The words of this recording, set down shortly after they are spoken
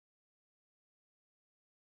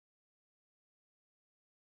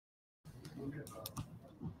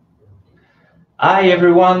Hi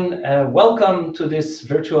everyone, welcome to this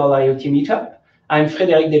virtual IoT meetup. I'm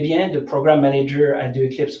Frédéric Desbiens, the program manager at the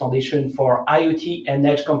Eclipse Foundation for IoT and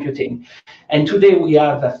Edge Computing. And today we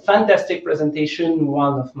have a fantastic presentation,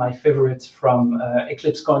 one of my favorites from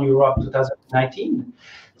EclipseCon Europe 2019.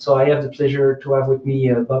 So I have the pleasure to have with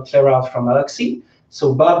me Bob Clara from Aloxi.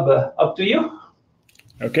 So Bob, up to you.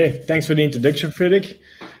 Okay, thanks for the introduction, Frédéric.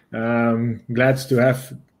 Glad to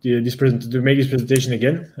have to make this presentation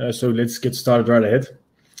again. So let's get started right ahead.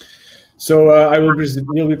 So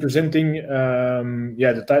we'll be presenting,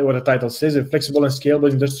 what the title says, a flexible and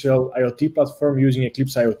scalable industrial IoT platform using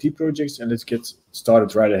Eclipse IoT projects. And let's get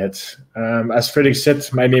started right ahead. As Frédéric said,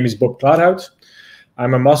 my name is Bob Klaarhout.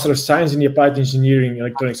 I'm a Master of Science in Applied Engineering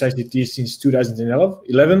Electronics ICT since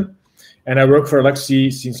 2011. And I work for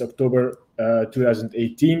Aloxi since October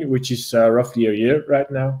 2018, which is roughly a year right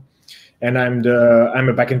now. And I'm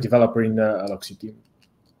a backend developer in the Aloxi team.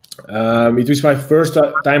 It was my first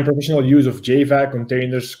time professional use of Java,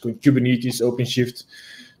 containers, Kubernetes, OpenShift.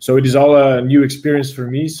 So it is all a new experience for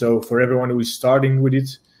me. So for everyone who is starting with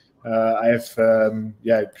it, I have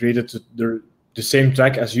created the same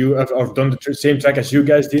track as you have, or done the same track as you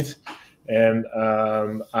guys did. And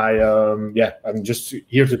I'm just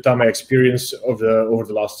here to tell my experience over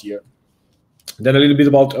the last year. Then a little bit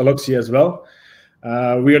about Aloxi as well.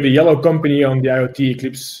 We are the yellow company on the IoT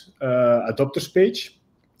Eclipse adopters page.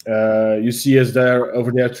 You see us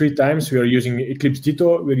over there 3 times. We are using Eclipse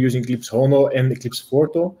Ditto, we're using Eclipse Hono and Eclipse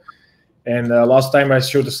Forto. And last time I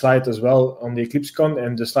showed a slide as well on the EclipseCon,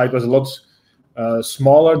 and the slide was a lot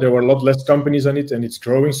smaller. There were a lot less companies on it, and it's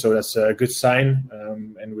growing, so that's a good sign.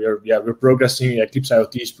 And we're progressing. Eclipse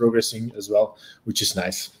IoT is progressing as well, which is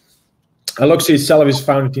nice. Aloxi itself is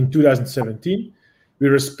founded in 2017.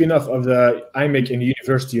 We're a spin-off of the IMEC and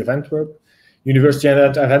University of Antwerp. University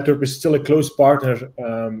of Antwerp is still a close partner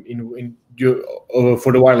for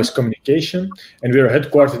the wireless communication, and we are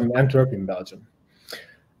headquartered in Antwerp in Belgium.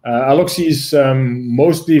 Aloxi is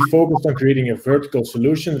mostly focused on creating a vertical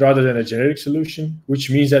solution rather than a generic solution, which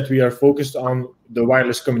means that we are focused on the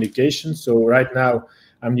wireless communication. So right now,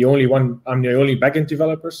 I'm the only backend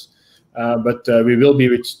developers, but we will be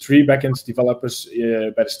with 3 backend developers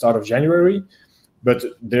by the start of January. But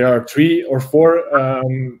there are 3 or 4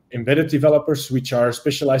 embedded developers which are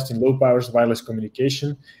specialized in low-power wireless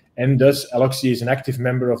communication, and thus Aloxi is an active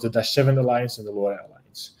member of the -7 Alliance and the LoRa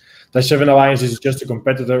Alliance. -7 Alliance is just a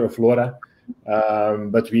competitor of LoRa,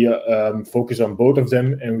 but we focus on both of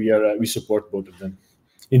them, and we support both of them.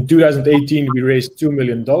 In 2018, we raised $2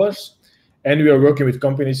 million, and we are working with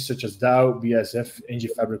companies such as Dow, BASF, NG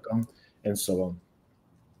Fabricom, and so on.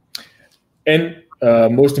 And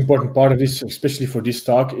most important part of this, especially for this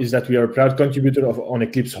talk, is that we are a proud contributor on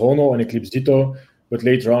Eclipse Hono and Eclipse Ditto, but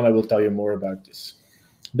later on I will tell you more about this.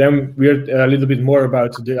 Then we're a little bit more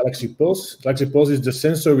about the Aloxi Pulse. The Aloxi Pulse is the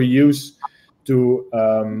sensor we use to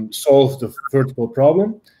solve the vertical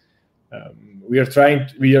problem. We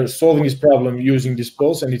are solving this problem using this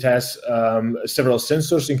pulse, and it has several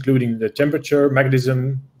sensors, including the temperature,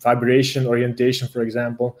 magnetism, vibration, orientation, for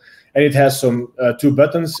example. And it has some 2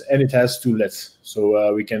 buttons, and it has 2 LEDs.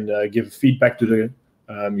 So we can give feedback to the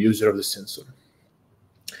user of the sensor.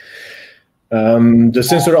 The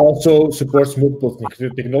sensor also supports multiple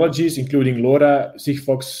technologies, including LoRa,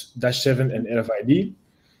 Sigfox, -7, and RFID,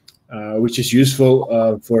 which is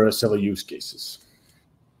useful for several use cases.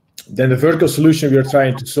 Then the vertical solution we are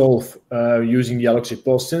trying to solve using the Aloxi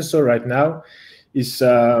Pulse sensor right now is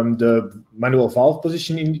the manual valve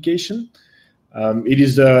position indication. It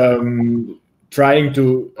is trying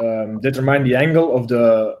to determine the angle of the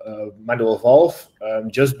manual valve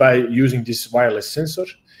just by using this wireless sensor.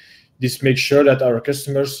 This makes sure that our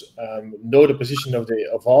customers know the position of the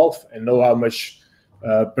valve and know how much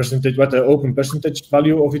what the open percentage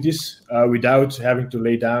value of it is without having to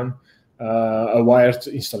lay down a wired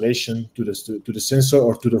installation to the sensor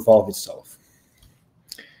or to the valve itself.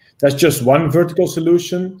 That's just one vertical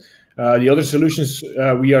solution. The other solutions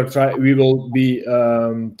we will be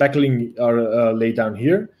tackling are laid down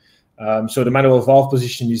here. So the manual valve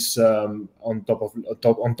position is on top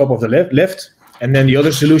of the left, and then the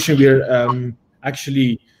other solution we are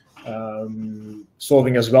actually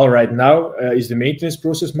solving as well right now is the maintenance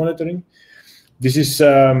process monitoring. This is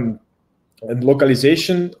a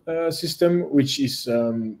localization system, which is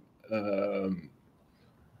a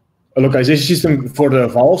localization system for the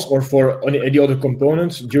valves or for any other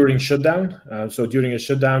components during shutdown. So during a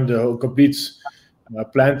shutdown, the complete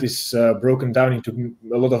plant is broken down into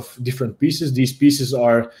a lot of different pieces. These pieces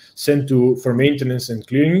are sent for maintenance and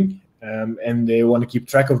cleaning, and they want to keep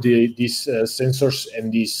track of these sensors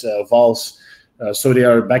and these valves, so they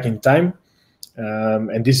are back in time.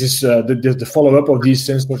 And this is the follow-up of these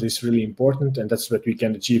sensors is really important, and that's what we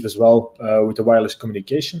can achieve as well with the wireless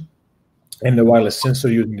communication and the wireless sensor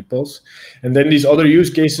using the pulse. And then these other use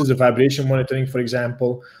cases, the vibration monitoring, for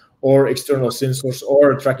example, or external sensors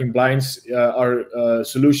or tracking blinds are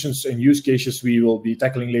solutions and use cases we will be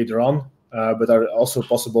tackling later on, but are also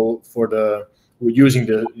possible for using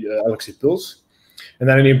the Aloxi Pulse. And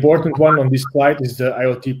then an important one on this slide is the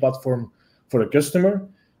IoT platform for the customer.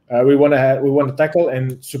 We want to tackle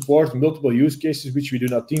and support multiple use cases which we do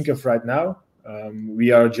not think of right now.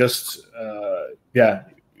 We are just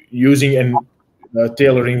using and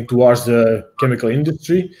tailoring towards the chemical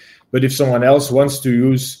industry. But if someone else wants to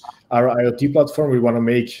use our IoT platform, we want to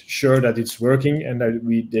make sure that it's working and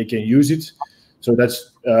that they can use it. So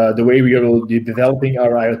that's the way we will be developing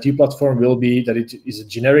our IoT platform will be that it is a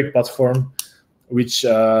generic platform which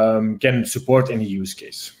can support any use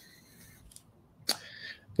case.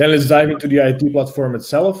 Then let's dive into the IoT platform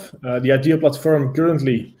itself. The IoT platform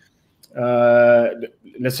currently,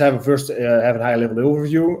 let's have a high-level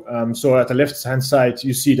overview. So at the left-hand side,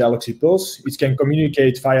 you see the Aloxi Pulse. It can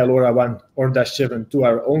communicate via LoRaWAN or -7 to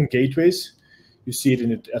our own gateways. You see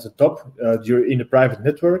it at the top in the private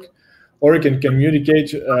network. Or it can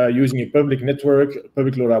communicate using a public network, a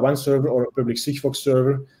public LoRaWAN server, or a public Sigfox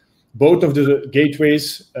server. Both of the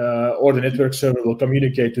gateways or the network server will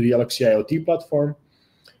communicate to the Aloxi IoT platform.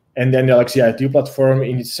 And then the Aloxi IoT platform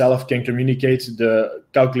in itself can communicate the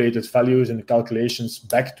calculated values and the calculations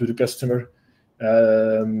back to the customer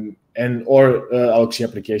or Aloxi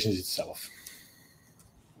applications itself.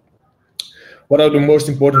 What are the most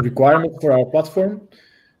important requirements for our platform?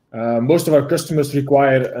 Most of our customers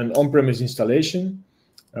require an on-premise installation.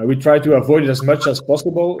 We try to avoid it as much as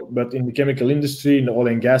possible, but in the chemical industry, in the oil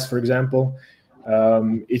and gas, for example,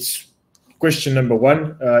 it's question number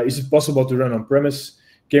one, is it possible to run on-premise?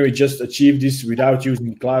 Can we just achieve this without using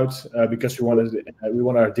the cloud? Because we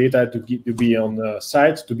want our data to be on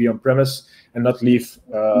site, to be on premise, and not leave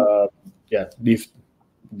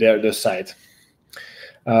the site.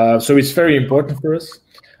 So it's very important for us.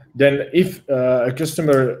 Then, if a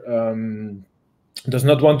customer does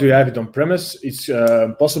not want to have it on premise, it's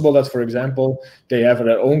possible that, for example, they have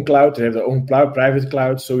their own cloud, they have their own private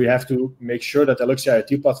cloud. So we have to make sure that the Aloxi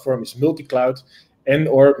IoT platform is multi-cloud and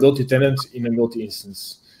or multi-tenant in a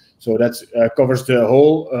multi-instance. So that covers the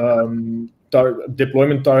whole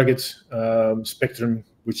deployment target spectrum,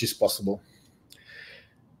 which is possible.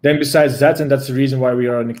 Then besides that, and that's the reason why we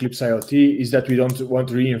are on Eclipse IoT, is that we don't want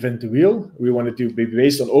to reinvent the wheel. We want it to be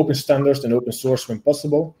based on open standards and open source when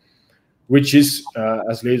possible, which is,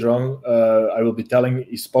 as later on I will be telling,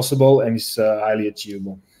 is possible and is highly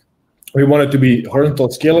achievable. We want it to be horizontal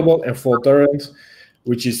scalable and fault tolerant,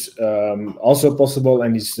 which is also possible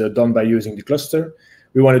and is done by using the cluster.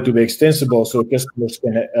 We want it to be extensible so customers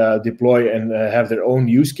can deploy and have their own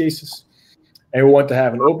use cases. And we want to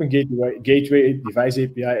have an open gateway device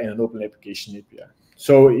API and an open application API.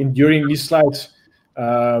 So during these slides,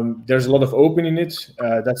 there's a lot of open in it.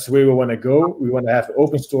 That's the way we want to go. We want to have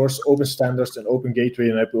open source, open standards, and open gateway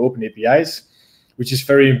and open APIs, which is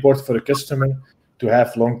very important for the customer to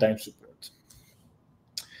have long-time support.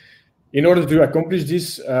 In order to accomplish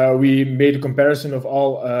this, we made a comparison of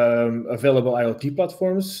all available IoT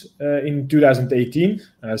platforms in 2018.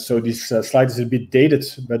 So this slide is a bit dated,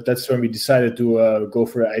 but that's when we decided to go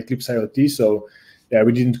for Eclipse IoT. So yeah,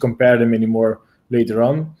 we didn't compare them anymore later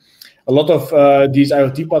on. A lot of these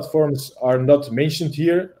IoT platforms are not mentioned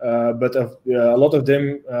here, but a lot of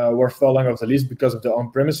them were falling off the list because of the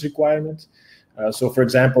on-premise requirement. So, for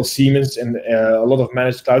example, Siemens and a lot of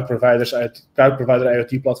managed cloud provider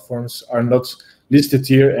IoT platforms are not listed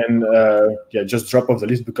here, and just drop off the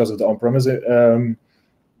list because of the on-premise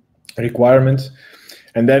requirement.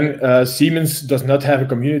 And then Siemens does not have a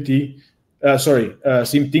community.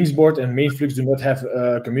 Thingsboard and Mainflux do not have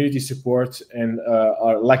community support and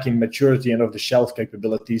are lacking maturity and off-the-shelf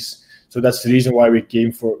capabilities. So that's the reason why we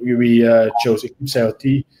chose Eclipse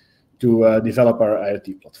IoT to develop our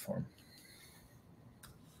IoT platform.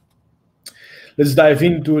 Let's dive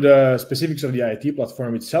into the specifics of the IoT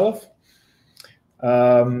platform itself.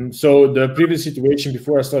 So the previous situation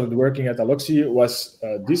before I started working at Aloxi was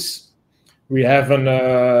this. We have an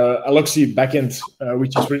Aloxi backend,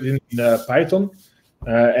 which is written in Python.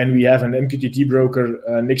 and we have an MQTT broker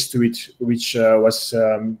next to it, which was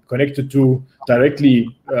connected to directly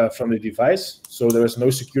from the device. So there was no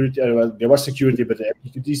security. There was security, but the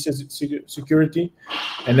MQTT security.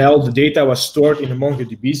 And now the data was stored in a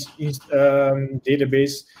MongoDB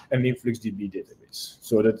database and the InfluxDB database.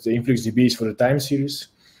 So that the InfluxDB is for the time series,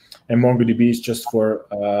 and MongoDB is just for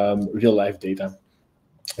real-life data.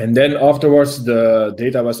 And then afterwards, the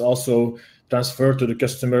data was also transferred to the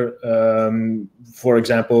customer, for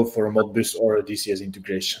example, for a Modbus or a DCS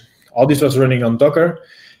integration. All this was running on Docker,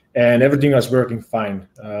 and everything was working fine.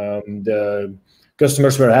 The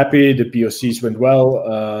customers were happy, the POCs went well,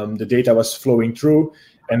 the data was flowing through,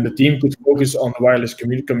 and the team could focus on wireless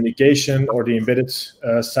communication or the embedded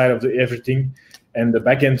side of everything, and the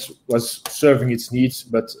backend was serving its needs,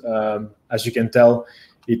 but as you can tell,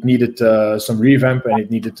 it needed some revamp and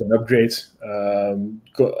it needed an upgrade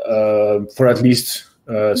for at least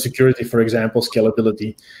security, for example,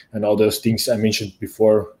 scalability, and all those things I mentioned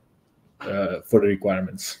before for the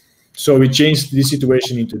requirements. So we changed this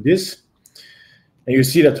situation into this. And you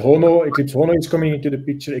see that Eclipse Hono is coming into the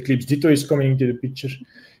picture, Eclipse Ditto is coming into the picture,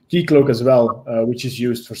 Keycloak as well, which is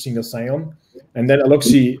used for single sign-on. And then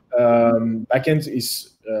Aloxi backend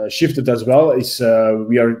is shifted as well.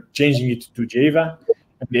 We are changing it to Java.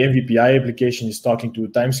 And the MVPI application is talking to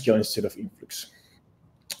timescale instead of Influx.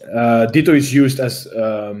 Ditto is used as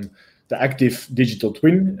the active digital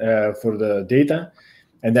twin for the data.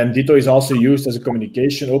 And then Ditto is also used as a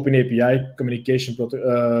communication, open API communication port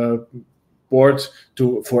for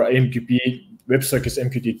MQP, WebSockets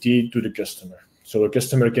MQTT to the customer. So a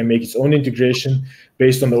customer can make its own integration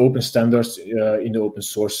based on the open standards in the open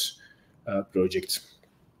source project.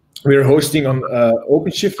 We are hosting on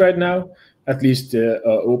OpenShift right now, at least the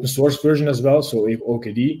open source version as well, so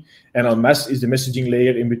OKD. And on MES is the messaging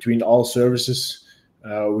layer in between all services,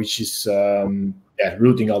 which is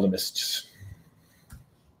routing all the messages.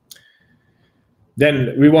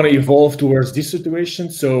 Then we want to evolve towards this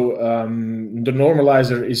situation. So the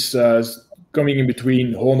normalizer is coming in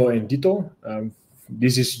between Hono and Ditto.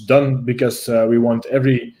 This is done because we want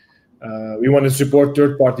to support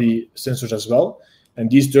third-party sensors as well. And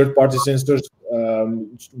these third-party sensors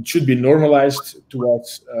should be normalized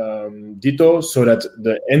towards Ditto so that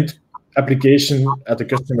the end application at the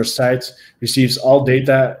customer side receives all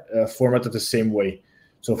data formatted the same way.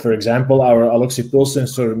 So for example, our Aloxi pulse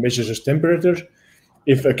sensor measures its temperature.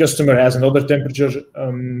 If a customer has another temperature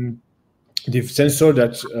the sensor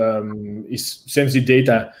that sends the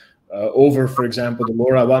data over, for example, the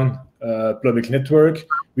LoRaWAN public network,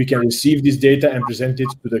 we can receive this data and present it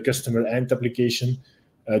to the customer end application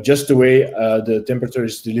just the way the temperature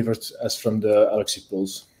is delivered as from the Aloxi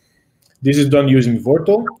pulse. This is done using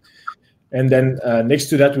Vorto. And then next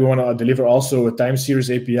to that, we want to deliver also a time series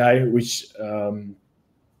API, which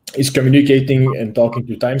is communicating and talking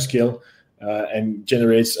to timescale and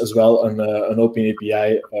generates as well an open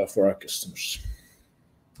API for our customers.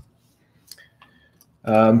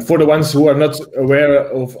 For the ones who are not aware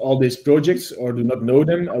of all these projects or do not know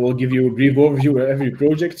them, I will give you a brief overview of every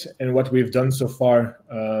project and what we've done so far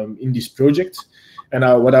in this project and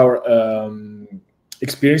what our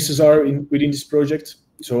experiences are within this project.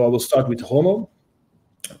 So I will start with Hono.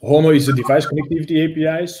 Hono is a device connectivity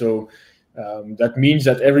API. So that means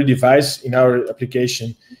that every device in our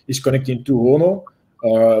application is connecting to Hono,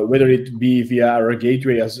 whether it be via our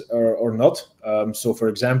gateway or not. So for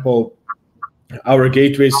example, our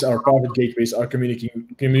gateways, our private gateways are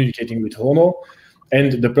communicating with Hono,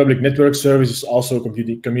 and the public network service is also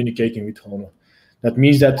communicating with Hono. That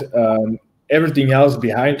means that everything else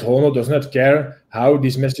behind Hono does not care how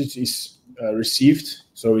this message is received.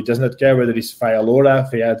 So it does not care whether it's via LoRa,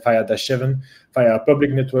 via -7, via a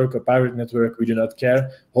public network or private network. We do not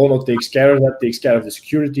care. Hono takes care of that, takes care of the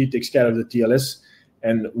security, takes care of the TLS,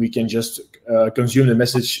 and we can just consume the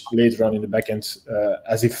message later on in the backend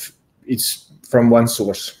as if it's from one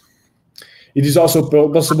source. It is also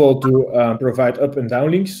possible to provide up and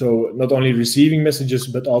down links, so not only receiving messages,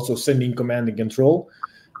 but also sending command and control.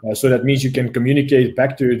 So that means you can communicate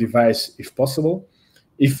back to your device if possible,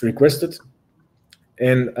 if requested.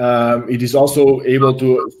 And it is also able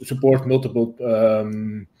to support multiple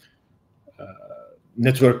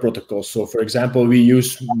network protocols. So for example, we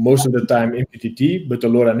use most of the time MQTT, but the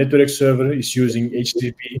LoRa network server is using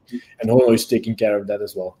HTTP, and Hono is taking care of that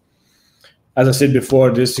as well. As I said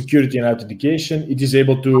before, there's security and authentication. It is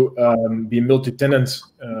able to be multi-tenant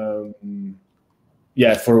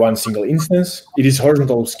for one single instance. It is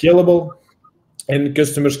horizontal scalable, and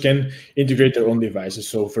customers can integrate their own devices.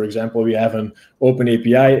 So for example, we have an open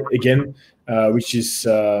API again, which is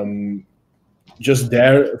just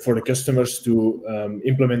there for the customers to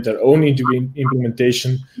implement their own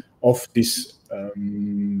implementation of this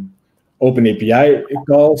Open API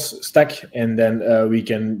calls stack, and then we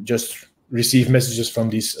can just receive messages from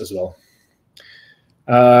this as well.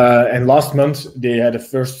 And last month they had a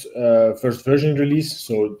first version release,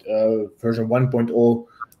 so version 1.0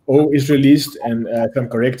 is released, and if I'm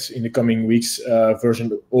correct, in the coming weeks,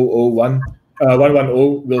 version 110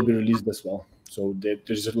 will be released as well. So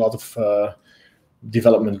there's a lot of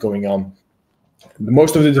development going on.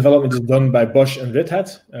 Most of the development is done by Bosch and Red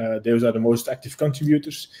Hat. Those are the most active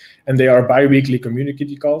contributors, and they are bi-weekly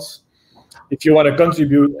community calls. If you want to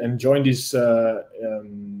contribute and join this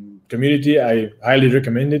community, I highly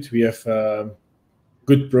recommend it. We have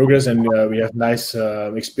good progress, and we have nice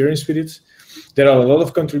experience with it. There are a lot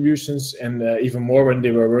of contributions, and even more when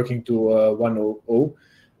they were working to 1.0.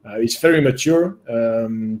 It's very mature,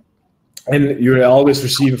 and you will always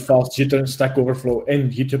receive a fast jitter, Stack Overflow,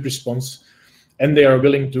 and GitHub response. And they are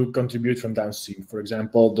willing to contribute from downstream. For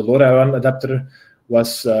example, the LoRaWAN adapter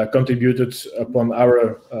was contributed upon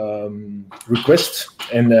our request,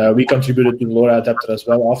 and we contributed to the LoRa adapter as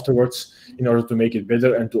well afterwards in order to make it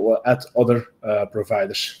better and to add other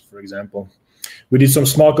providers, for example. We did some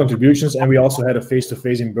small contributions, and we also had a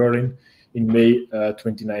face-to-face in Berlin in May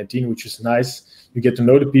 2019, which is nice. You get to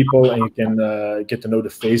know the people, and you can get to know the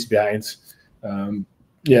face behind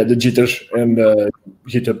the jitter and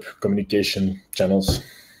GitHub communication channels.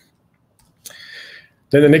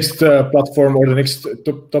 Then the next platform, or the next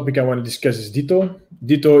topic I want to discuss, is Ditto.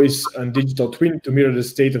 Ditto is a digital twin to mirror the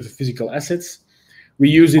state of the physical assets. We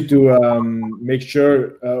use it to make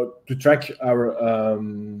sure to track our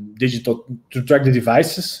to track the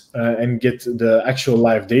devices and get the actual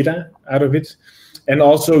live data out of it. And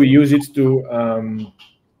also we use it to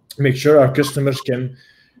make sure our customers can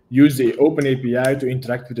use the Open API to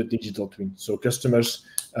interact with the digital twin. So customers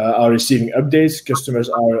are receiving updates. Customers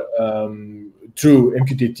are through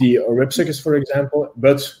MQTT or WebSockets, for example,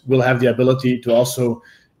 but will have the ability to also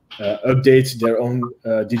update their own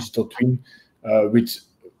digital twin with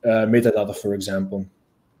metadata, for example.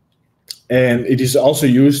 And it is also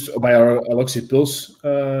used by our Aloxi Pulse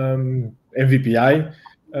MVPI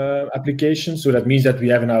application. So that means that we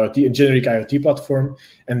have a generic IoT platform,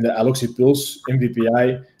 and the Aloxi Pulse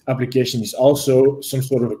MVPI application is also some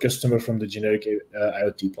sort of a customer from the generic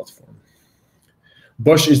IoT platform.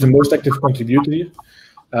 Bosch is the most active contributor here.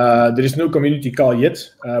 There is no community call yet,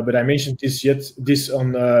 but I mentioned this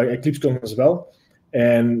on EclipseCon as well,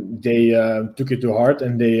 and they took it to heart,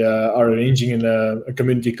 and they are arranging a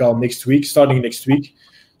community call next week, starting next week.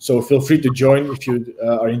 So feel free to join if you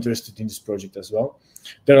are interested in this project as well.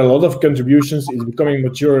 There are a lot of contributions. It's becoming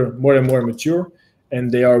mature, more and more mature, and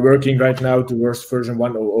they are working right now towards version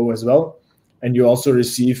 1.0 as well. And you also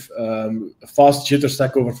receive fast jitter,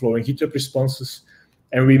 Stack Overflow, and GitHub responses.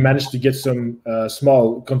 And we managed to get some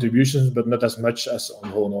small contributions, but not as much as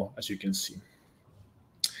on Hono, as you can see.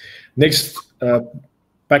 Next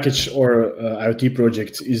package or IoT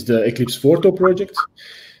project is the Eclipse Photo project.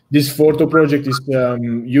 This photo project is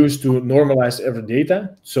used to normalize every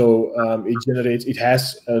data. So it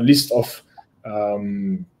has a list of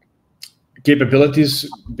capabilities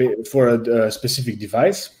for a specific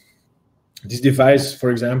device. This device,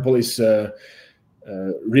 for example, is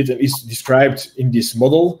described in this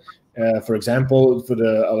model. For example, for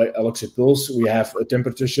the Aloxi Pulse, we have a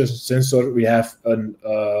temperature sensor, we have an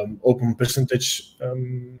open percentage,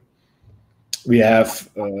 we have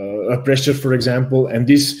a pressure, for example, and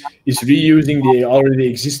this is reusing the already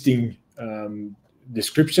existing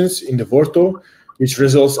descriptions in the Vorto, which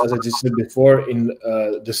results, as I just said before, in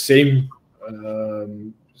the same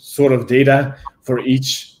sort of data for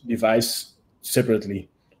each device separately.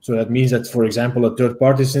 So that means that, for example, a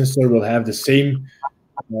third-party sensor will have the same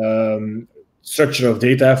structure of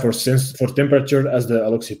data for temperature as the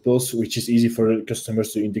Aloxi Pulse, which is easy for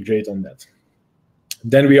customers to integrate on that.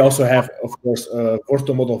 Then we also have, of course, a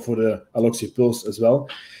Vorto model for the Aloxi Pulse as well.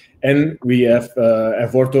 And we have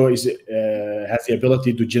Vorto has the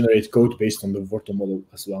ability to generate code based on the Vorto model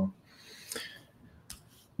as well.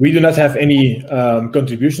 We do not have any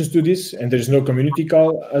contributions to this, and there is no community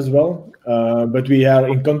call as well. But we are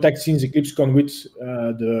in contact since EclipseCon with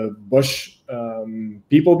the Bosch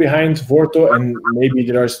people behind Vorto, and maybe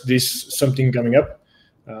there's something coming up.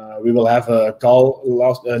 We will have a call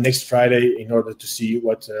next Friday in order to see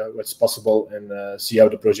what's possible and see how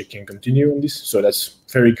the project can continue on this. So that's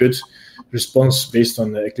very good response based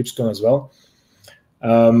on the EclipseCon as well.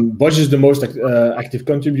 Bosch is the most active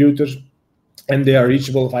contributor, and they are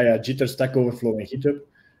reachable via Jitter, Stack Overflow, and GitHub.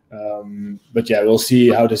 But yeah, we'll see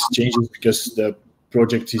how this changes, because the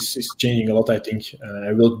project is changing a lot, I think,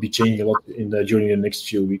 and will be changing a lot during the next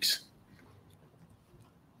few weeks.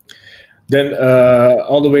 Then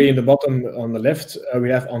all the way in the bottom on the left, we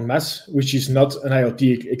have En Masse, which is not an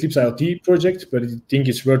Eclipse IoT project, but I think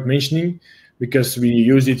it's worth mentioning because we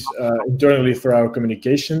use it internally for our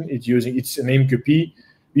communication. It's an MQP.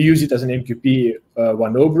 We use it as an MQP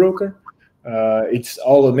 1.0 broker. It's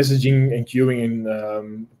all the messaging and queuing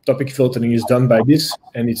and topic filtering is done by this,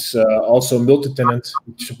 and it's also multi-tenant,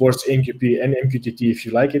 which supports MQP and MQTT if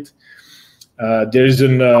you like it. There is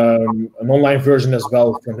an online version as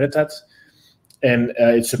well from Red Hat, and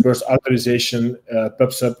it supports authorization,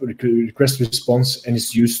 PubSub, request response, and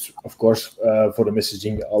it's used, of course, for the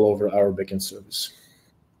messaging all over our backend service.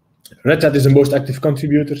 Red Hat is the most active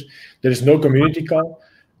contributor. There is no community call.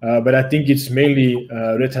 But I think it's mainly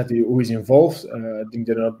Red Hat who is involved. I think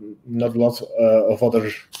there are not a lot of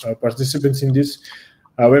other participants in this.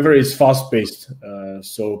 However, it's fast-paced,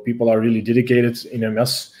 so people are really dedicated in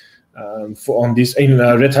MS in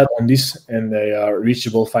Red Hat on this, and they are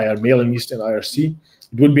reachable via mailing list and IRC.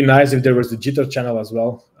 It would be nice if there was the Jitter channel as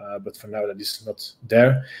well, but for now that is not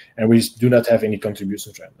there, and we do not have any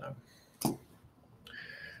contributions right now.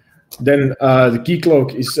 Then the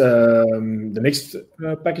Keycloak is the next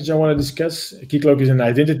package I want to discuss. Keycloak is an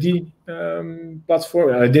identity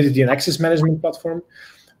platform, identity and access management platform.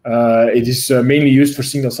 It is mainly used for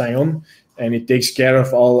single sign-on, and it takes care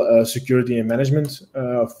of all security and management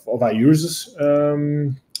of our users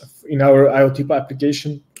in our IoT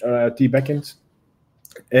application, IoT backend.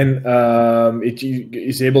 And it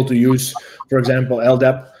is able to use, for example,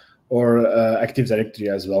 LDAP or Active Directory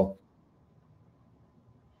as well.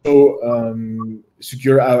 So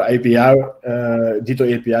secure our API,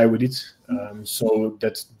 Ditto API with it, so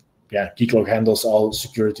that Keycloak handles all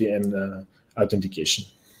security and authentication.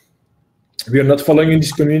 We are not following in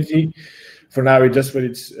this community. For now, it does what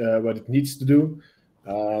it needs to do,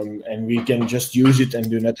 and we can just use it and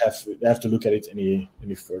do not have to look at it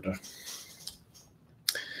any further.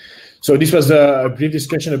 So this was a brief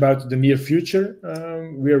discussion about the near future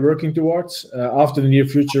we are working towards. After the near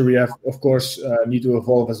future, we have, of course, need to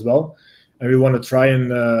evolve as well. And we want to try and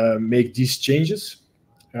make these changes.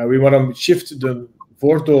 We want to shift the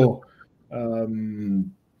Vorto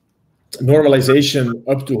normalization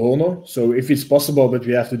up to Hono. So if it's possible, but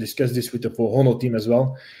we have to discuss this with the Hono team as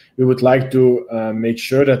well, we would like to make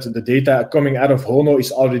sure that the data coming out of Hono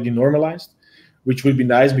is already normalized, which would be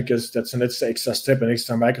nice because that's an extra step, an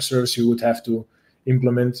extra microservice you would have to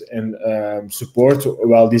implement and support,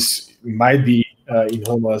 while this might be in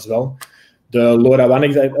Hono as well. The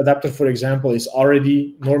LoRaWAN adapter, for example, is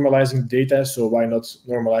already normalizing data, so why not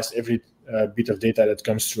normalize every bit of data that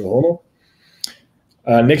comes through Hono?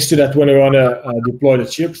 Next to that, when we want to deploy the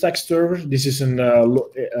ChirpStack server, this is an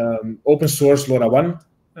open source LoRaWAN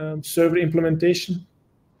server implementation.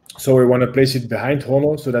 So we want to place it behind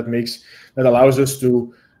Hono, so that allows us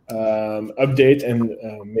to update and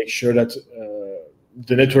make sure that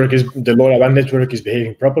the LoRaWAN network is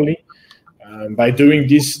behaving properly. By doing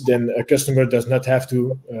this, then a customer does not have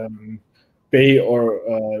to pay or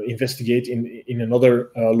investigate in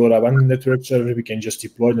another LoRaWAN network server. We can just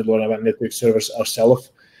deploy the LoRaWAN network servers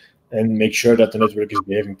ourselves and make sure that the network is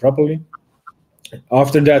behaving properly.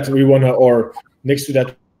 After that, we want to, or next to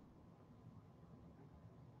that,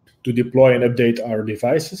 to deploy and update our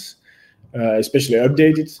devices, especially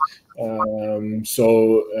update it.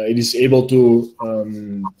 So it is able to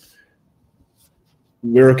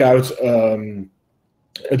work out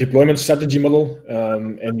a deployment strategy model,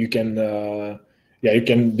 and you can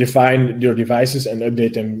define your devices and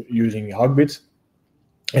update them using Hogbit.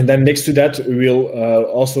 And then next to that, we will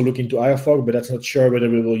also look into IOFOG, but that's not sure whether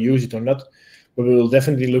we will use it or not. But we will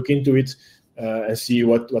definitely look into it and see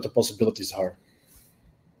what the possibilities are.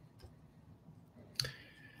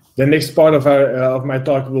 The next part of my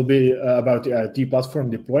talk will be about the IoT platform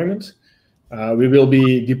deployment. We will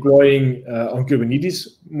be deploying on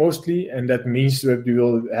Kubernetes mostly, and that means that we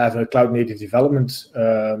will have a cloud-native development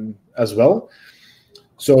as well.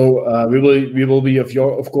 So we will be,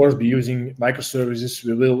 of course, be using microservices.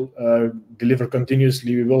 We will deliver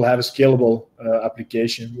continuously. We will have a scalable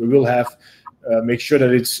application. We will have make sure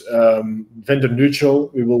that it's vendor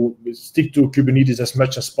neutral. We will stick to Kubernetes as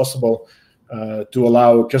much as possible to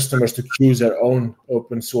allow customers to choose their own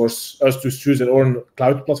open source, to choose their own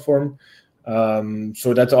cloud platform.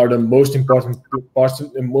 So that are the most important parts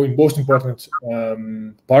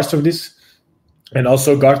of this. And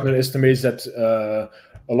also Gartner estimates that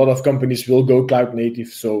a lot of companies will go cloud native.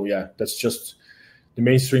 So yeah, that's just the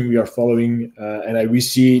mainstream we are following, and we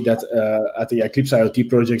see that at the Eclipse IoT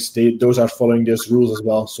projects, those are following those rules as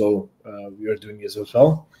well. So we are doing this as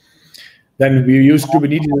well. Then we use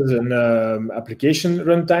Kubernetes as an application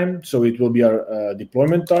runtime, so it will be our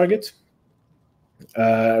deployment target.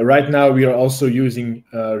 Right now, we are also using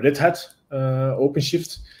Red Hat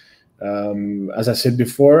OpenShift, as I said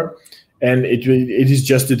before, and it is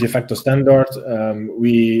just the de facto standard.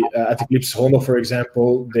 We at Eclipse Hono, for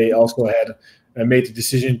example, they also had made the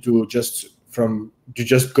decision to just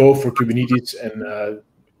go for Kubernetes, and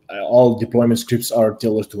all deployment scripts are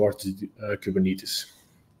tailored towards Kubernetes.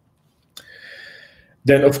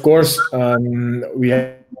 Then, of course, we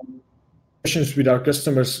have discussions with our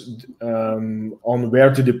customers on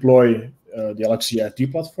where to deploy the Aloxi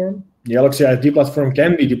IoT platform. The Aloxi IoT platform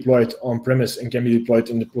can be deployed on-premise and can be deployed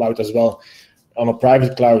in the cloud as well, on a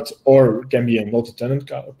private cloud, or can be a multi-tenant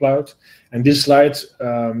cloud. And this slide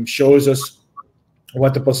shows us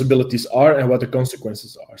what the possibilities are and what the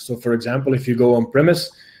consequences are. So, for example, if you go on-premise,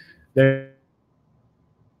 then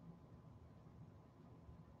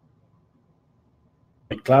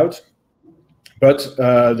cloud, but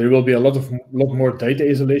there will be a lot more data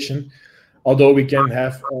isolation, although we can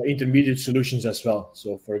have intermediate solutions as well.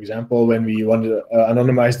 So, for example, when we want to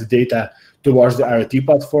anonymize the data towards the IoT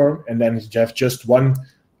platform, and then you have just one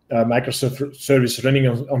microservice running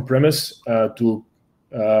on-premise to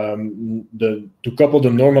couple the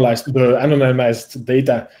anonymized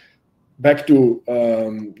data back to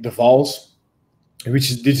the vals,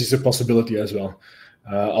 this is a possibility as well.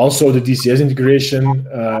 Also, the DCS integration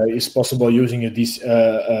is possible using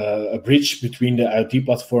a bridge between the IoT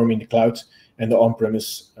platform in the cloud and the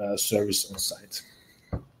on-premise service on site.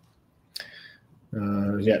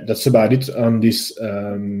 Yeah, that's about it on this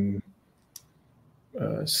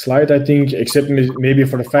slide, I think, except maybe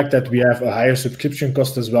for the fact that we have a higher subscription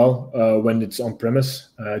cost as well when it's on-premise.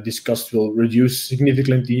 This cost will reduce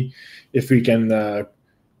significantly if we can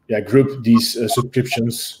group these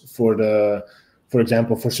subscriptions for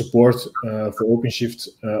example, for support for OpenShift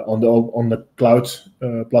on the cloud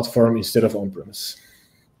platform instead of on-premise.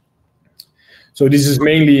 So this is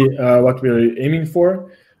mainly what we're aiming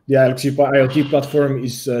for. The Aloxi IoT platform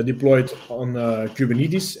is deployed on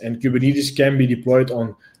Kubernetes, and Kubernetes can be deployed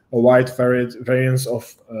on a wide variance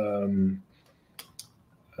of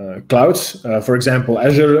clouds. For example,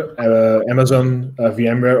 Azure, Amazon,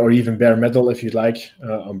 VMware, or even bare metal if you like,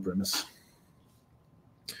 on-premise.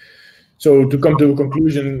 So to come to a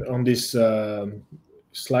conclusion on this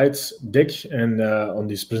slides deck and on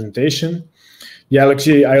this presentation, the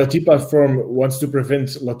Aloxi IoT platform wants to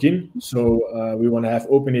prevent lock-in. So we want to have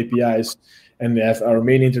open APIs and have our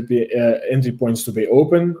main entry points to be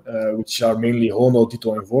open, which are mainly Hono,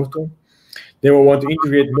 Ditto, and Vorto. Then we want to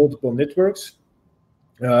integrate multiple networks.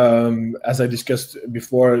 As I discussed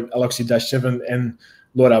before, Aloxi -7 and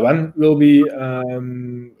LoRaWAN will be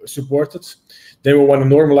supported. Then we want to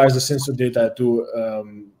normalize the sensor data to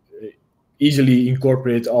easily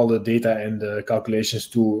incorporate all the data and the calculations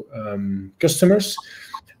to customers.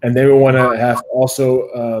 And then we want to have also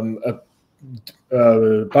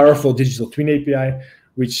a powerful digital twin API,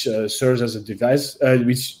 which serves as a device,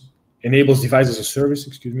 which enables device as a service,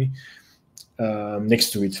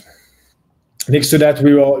 next to it. Next to that,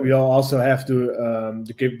 we will also have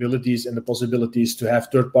the capabilities and the possibilities to have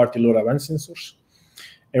third-party LoRaWAN sensors.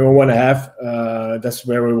 And we want to have, that's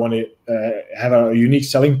where we want to have a unique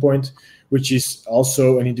selling point, which is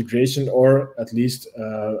also an integration or at least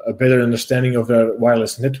a better understanding of their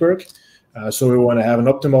wireless network. So we want to have an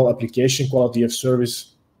optimal application quality of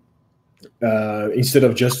service instead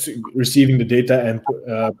of just receiving the data and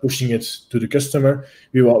pushing it to the customer.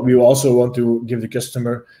 We will also want to give the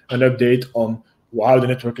customer an update on how the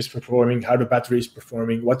network is performing, how the battery is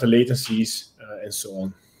performing, what the latency is, and so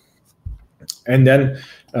on. And then,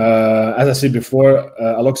 as I said before,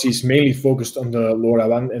 Aloxi is mainly focused on the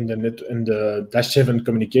LoRaWAN and the -7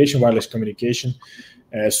 communication, wireless communication.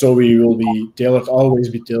 So we will always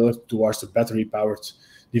be tailored towards the battery-powered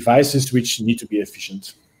devices, which need to be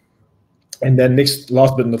efficient. And then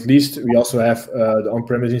last but not least, we also have the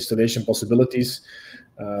on-premise installation possibilities,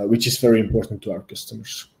 which is very important to our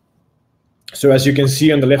customers. So as you can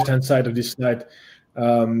see on the left-hand side of this slide,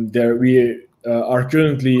 there we are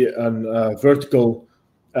currently on vertical.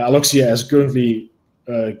 Aloxi has currently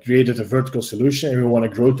created a vertical solution, and we want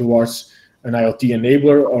to grow towards an IoT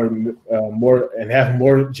enabler or have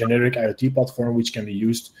more generic IoT platform, which can be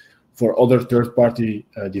used for other third-party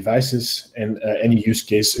devices and any use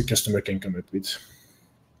case a customer can come up with.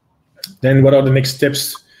 Then what are the next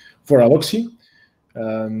steps for Aloxi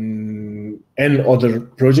and other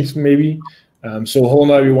projects maybe? So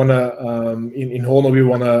Hono, we want to in Hono we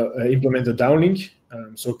want to implement a downlink.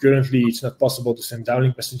 So currently it's not possible to send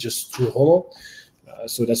downlink messages through Hono.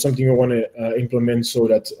 So that's something we want to implement so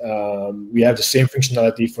that we have the same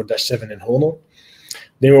functionality for -7 and Hono.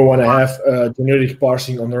 Then we want to have generic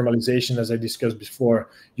parsing or normalization, as I discussed before,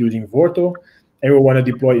 using Vorto. And we want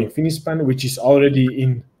to deploy InfiniSpan, which is already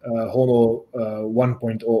in Hono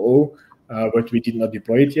 1.00, but we did not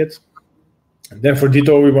deploy it yet. And then for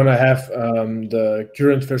Ditto, we want to have the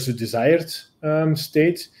current versus desired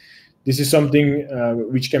state. This is something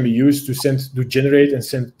which can be used to generate and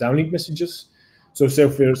send downlink messages. So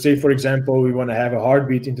say for example, we want to have a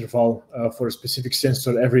heartbeat interval for a specific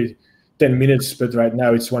sensor every 10 minutes, but right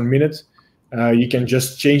now it's 1 minute. You can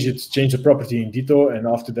just change the property in Ditto, and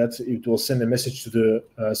after that, it will send a message to the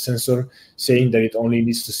sensor saying that it only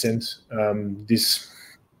needs to send this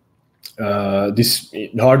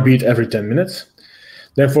heartbeat every 10 minutes.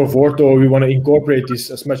 Then for Vorto, we want to incorporate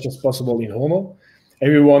this as much as possible in Hono,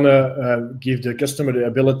 and we want to give the customer the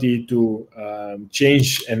ability to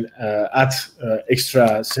change and add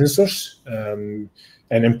extra sensors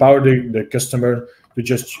and empower the customer to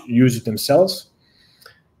just use it themselves.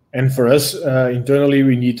 And for us internally,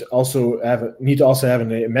 we need to also have a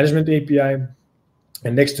management API.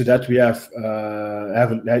 And next to that, we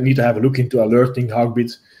need to have a look into alerting,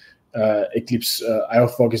 Heartbeat, Eclipse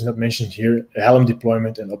IoT is not mentioned here, Helm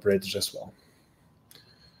deployment, and operators as well.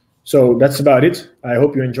 So that's about it. I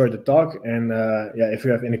hope you enjoyed the talk. And if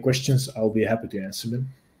you have any questions, I'll be happy to answer them.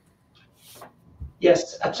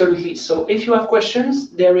 Yes, absolutely. So if you have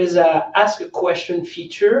questions, there is a Ask a Question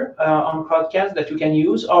feature on Crowdcast that you can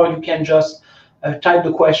use, or you can just type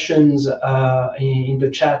the questions in the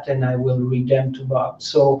chat and I will read them to Bob.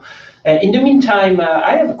 So in the meantime,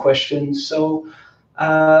 I have a question. So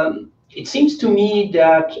it seems to me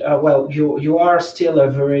that, well, you are still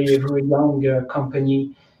a very, very young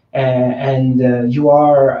company, and you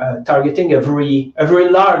are targeting a very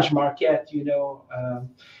large market, you know.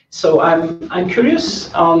 So I'm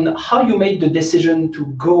curious on how you made the decision to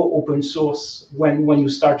go open source when you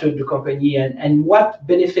started the company, and what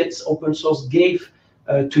benefits open source gave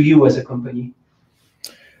to you as a company.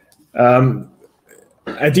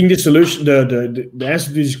 I think the solution, the answer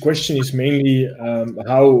to this question is mainly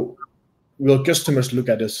how will customers look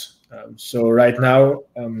at us. So right now,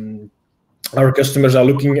 our customers are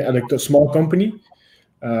looking at a small company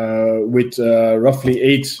with roughly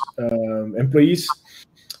 8 employees.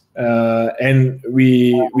 And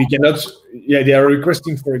we cannot, they are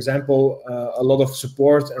requesting, for example, a lot of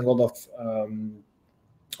support and a lot of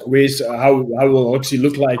ways how will Oxy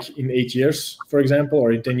look like in 8 years, for example,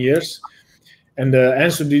 or in 10 years. And the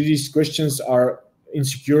answer to these questions are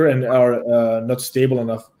insecure and are not stable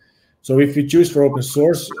enough. So if you choose for open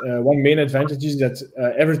source, one main advantage is that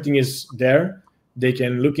everything is there. They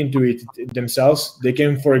can look into it themselves. They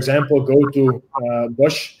can, for example, go to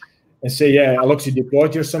Bosch and say, yeah, Aloxi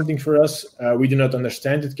deployed here something for us. We do not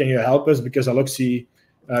understand it. Can you help us? Because Aloxi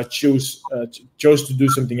chose to do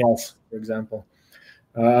something else, for example.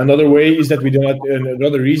 Another way is that we do not.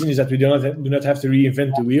 Another reason is that we do not have to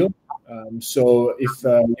reinvent the wheel. So if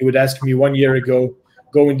you would ask me 1 year ago,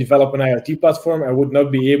 go and develop an IoT platform, I would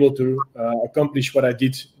not be able to accomplish what I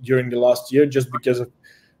did during the last year, just because of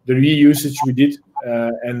the reusage we did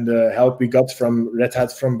and the help we got from Red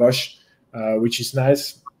Hat, from Bosch, which is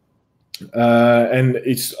nice. And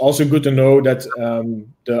it's also good to know that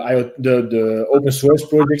the open source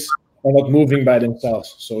projects are not moving by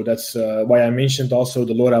themselves. So that's why I mentioned also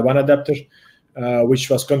the LoRaWAN adapter, which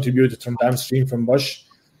was contributed from downstream from Bosch.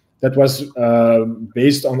 That was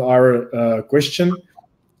based on our question.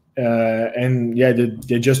 And yeah,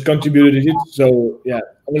 they just contributed it. So yeah,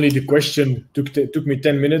 only the question took me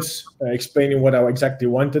 10 minutes explaining what I exactly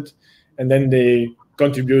wanted, and then they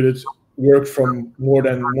contributed work from more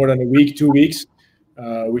than a week, 2 weeks,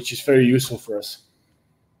 which is very useful for us.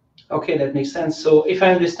 Okay, that makes sense. So if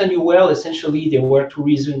I understand you well, essentially there were 2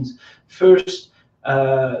 reasons. First,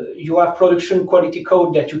 you have production quality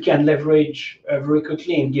code that you can leverage very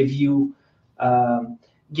quickly and give you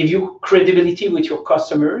credibility with your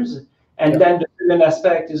customers. And then the second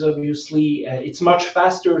aspect is obviously it's much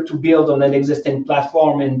faster to build on an existing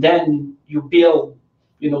platform, and then you build,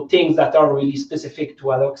 things that are really specific to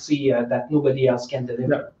Aloxi that nobody else can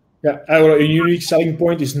deliver. Yeah. Our unique selling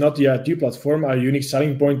point is not the IoT platform. Our unique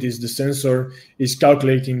selling point is the sensor, is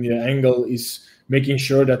calculating the angle, is making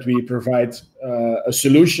sure that we provide a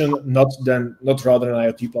solution, not rather an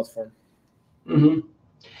IoT platform. Mm-hmm.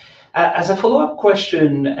 As a follow-up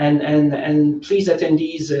question, and please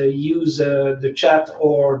attendees use the chat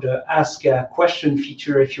or the ask a question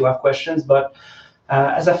feature if you have questions, but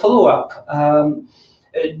As a follow-up,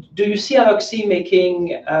 do you see Aloxi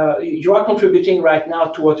making, you are contributing right now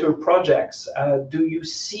to other projects. Do you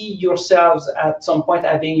see yourselves at some point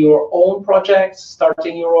having your own projects,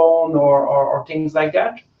 starting your own, or things like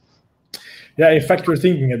that? Yeah, in fact, we're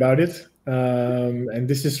thinking about it. And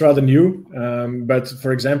this is rather new. But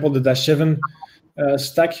for example, the -7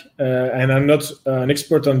 stack, and I'm not an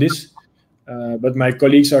expert on this, but my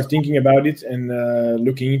colleagues are thinking about it and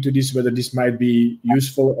looking into this, whether this might be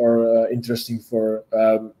useful or interesting for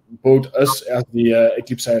both us as the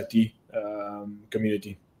Eclipse IoT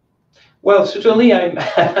community. Well, certainly,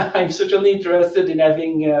 I'm certainly interested in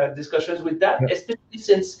having discussions with that, especially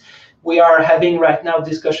since we are having right now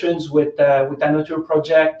discussions with another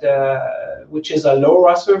project, which is a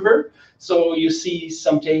LoRa server. So you see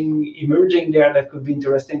something emerging there that could be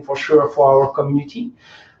interesting for sure for our community.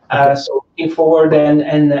 So looking forward,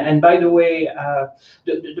 and by the way,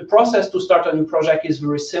 the process to start a new project is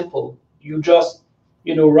very simple. You just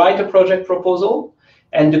write a project proposal,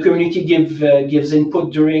 and the community gives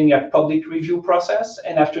input during a public review process.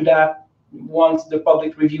 And after that, once the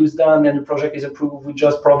public review is done and the project is approved, we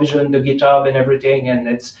just provision the GitHub and everything, and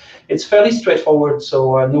it's fairly straightforward. So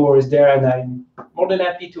no worries there, and I'm more than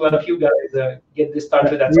happy to help you guys get this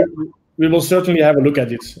started. We will certainly have a look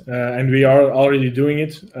at it, and we are already doing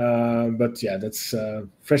it. But yeah, that's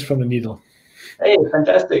fresh from the needle. Hey,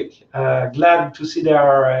 fantastic! Glad to see there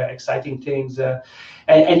are exciting things,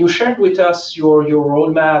 and you shared with us your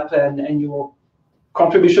roadmap and your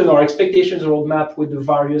contribution or expectations roadmap with the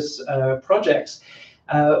various projects.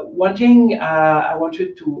 One thing I wanted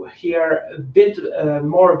to hear a bit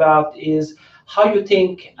more about is how you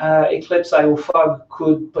think Eclipse IoFog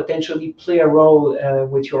could potentially play a role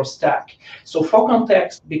with your stack. So for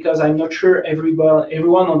context, because I'm not sure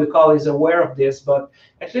everyone on the call is aware of this, but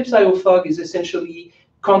Eclipse IoFog is essentially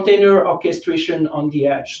container orchestration on the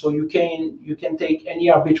edge. So you can take any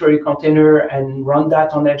arbitrary container and run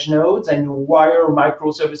that on edge nodes, and you wire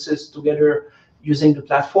microservices together using the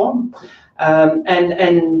platform. And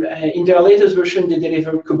in their latest version, they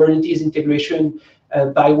delivered Kubernetes integration,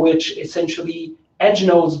 by which essentially edge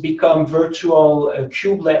nodes become virtual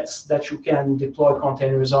kubelets that you can deploy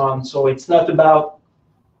containers on. So it's not about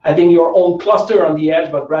having your own cluster on the edge,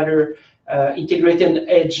 but rather integrating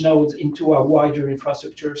edge nodes into a wider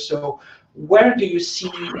infrastructure. So where do you see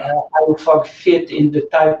IoFog fit in the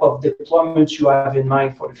type of deployments you have in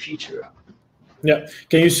mind for the future? Yeah,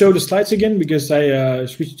 can you show the slides again? Because I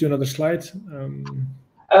switched to another slide.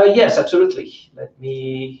 Yes, absolutely. Let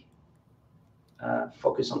me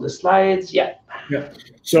focus on the slides. Yeah.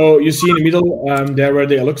 So you see in the middle there where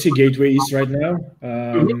the Aloxi gateway is right now.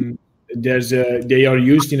 They are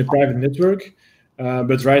used in a private network,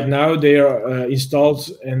 but right now they are installed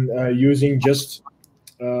and using just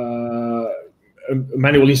a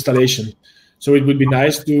manual installation. So it would be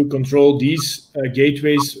nice to control these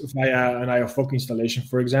gateways via an IoFog installation,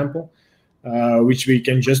 for example, which we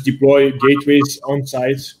can just deploy gateways on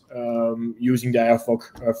site using the IoFog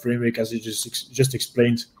framework, as I just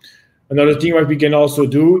explained. Another thing what we can also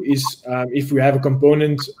do is if we have a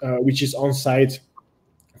component which is on site,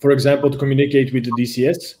 for example, to communicate with the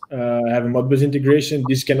DCS, have a Modbus integration,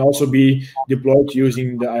 this can also be deployed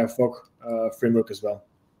using the IoFog framework as well.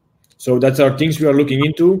 So that's our things we are looking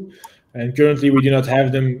into. And currently, we do not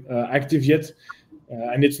have them active yet.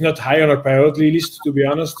 And it's not high on our priority list, to be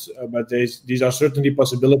honest, but these are certainly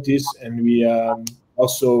possibilities. And we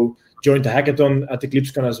also joined the hackathon at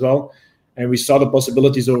EclipseCon as well. And we saw the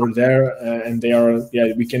possibilities over there. And they are,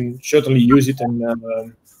 we can certainly use it. And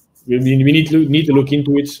we need to look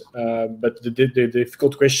into it. But the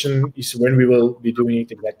difficult question is when we will be doing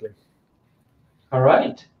it exactly. All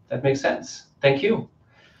right. That makes sense. Thank you.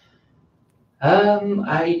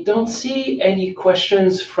 I don't see any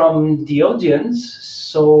questions from the audience.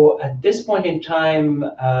 So at this point in time,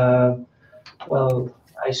 well,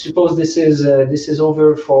 I suppose this is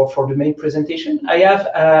over for the main presentation. I have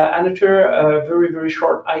another very, very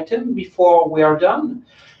short item before we are done,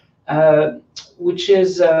 which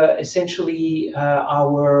is essentially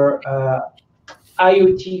our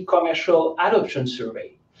IoT commercial adoption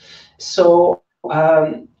survey. So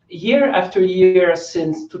year after year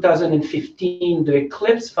since 2015, the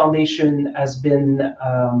Eclipse Foundation has been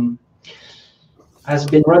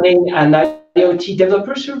running an IoT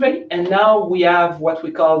developer survey, and now we have what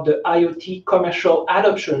we call the IoT commercial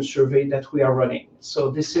adoption survey that we are running.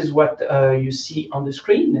 So this is what you see on the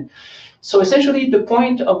screen. So essentially, the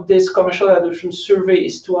point of this commercial adoption survey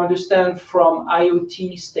is to understand from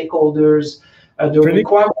IoT stakeholders the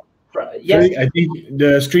requirement. Yes. I think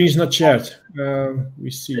the screen is not shared. We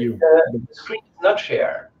see you. The screen is not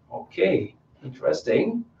shared. Okay.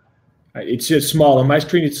 Interesting. It's just small. On my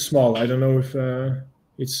screen, it's small. I don't know if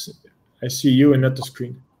it's... I see you and not the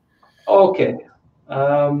screen. Okay.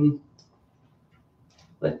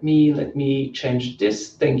 Let me change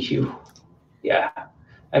this. Thank you. Yeah.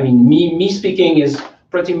 I mean, me speaking is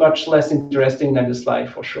pretty much less interesting than the slide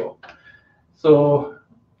for sure. So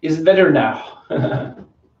is it better now?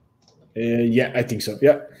 Yeah, I think so.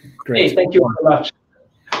 Yeah, great. Hey, thank you very much.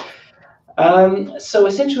 So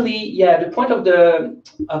essentially, yeah, the point of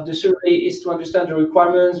the survey is to understand the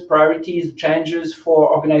requirements, priorities, challenges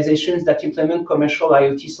for organizations that implement commercial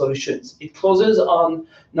IoT solutions. It closes on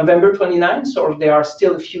November 29th, so there are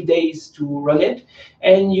still a few days to run it.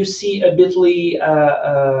 And you see a bit.ly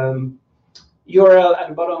URL at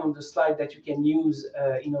the bottom of the slide that you can use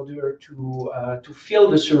in order to fill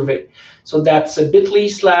the survey. So that's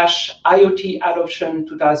bit.ly/IoT Adoption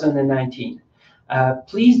 2019.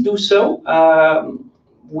 Please do so.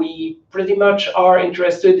 We pretty much are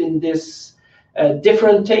interested in this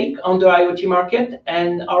different take on the IoT market,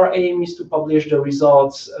 and our aim is to publish the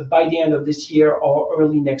results by the end of this year or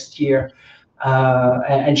early next year,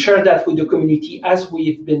 and share that with the community as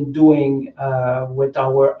we've been doing with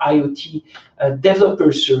our IoT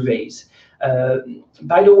developer surveys.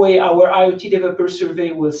 By the way, our IoT developer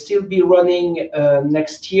survey will still be running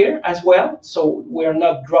next year as well. So we're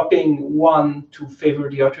not dropping one to favor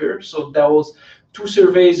the other. So those two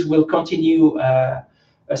surveys will continue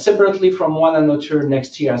separately from one another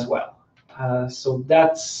next year as well. So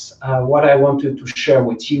that's what I wanted to share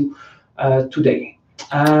with you today.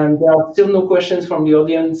 And there are still no questions from the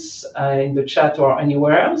audience in the chat or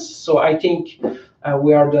anywhere else. So I think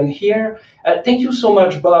we are done here. Thank you so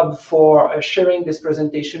much, Bob, for sharing this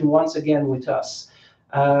presentation once again with us.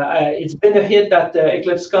 It's been a hit at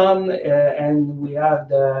EclipseCon, and we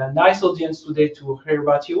have a nice audience today to hear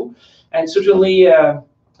about you. And certainly,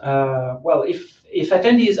 well, if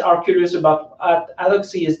attendees are curious about what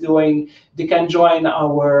Aloxi is doing, they can join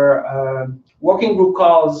our working group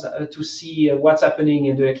calls to see what's happening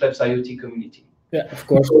in the Eclipse IoT community. Yeah, of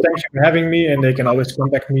course. Thanks for having me, and they can always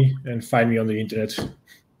contact me and find me on the internet.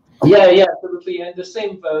 Yeah, absolutely. And the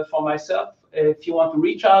same for myself. If you want to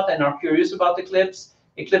reach out and are curious about Eclipse,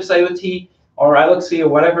 Eclipse IoT, or Aloxi, or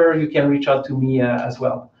whatever, you can reach out to me as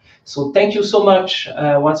well. So thank you so much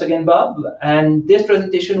once again, Bob. And this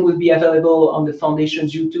presentation will be available on the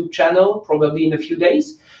Foundation's YouTube channel, probably in a few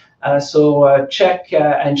days. So check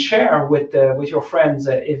and share with your friends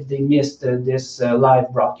if they missed this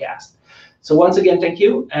live broadcast. So once again, thank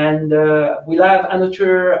you. And we'll have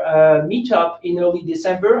another meetup in early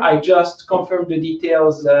December. I just confirmed the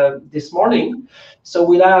details this morning. So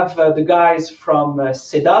we'll have the guys from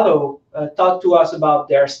Sedado talk to us about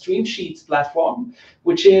their Streamsheets platform,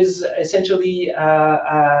 which is essentially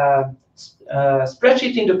a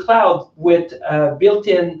spreadsheet in the cloud with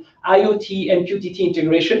built-in IoT and MQTT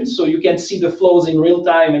integration. So you can see the flows in real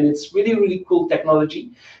time, and it's really, really cool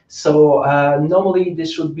technology. So normally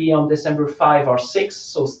this should be on December 5 or 6,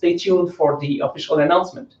 so stay tuned for the official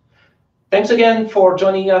announcement. Thanks again for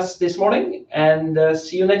joining us this morning, and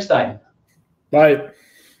see you next time. Bye.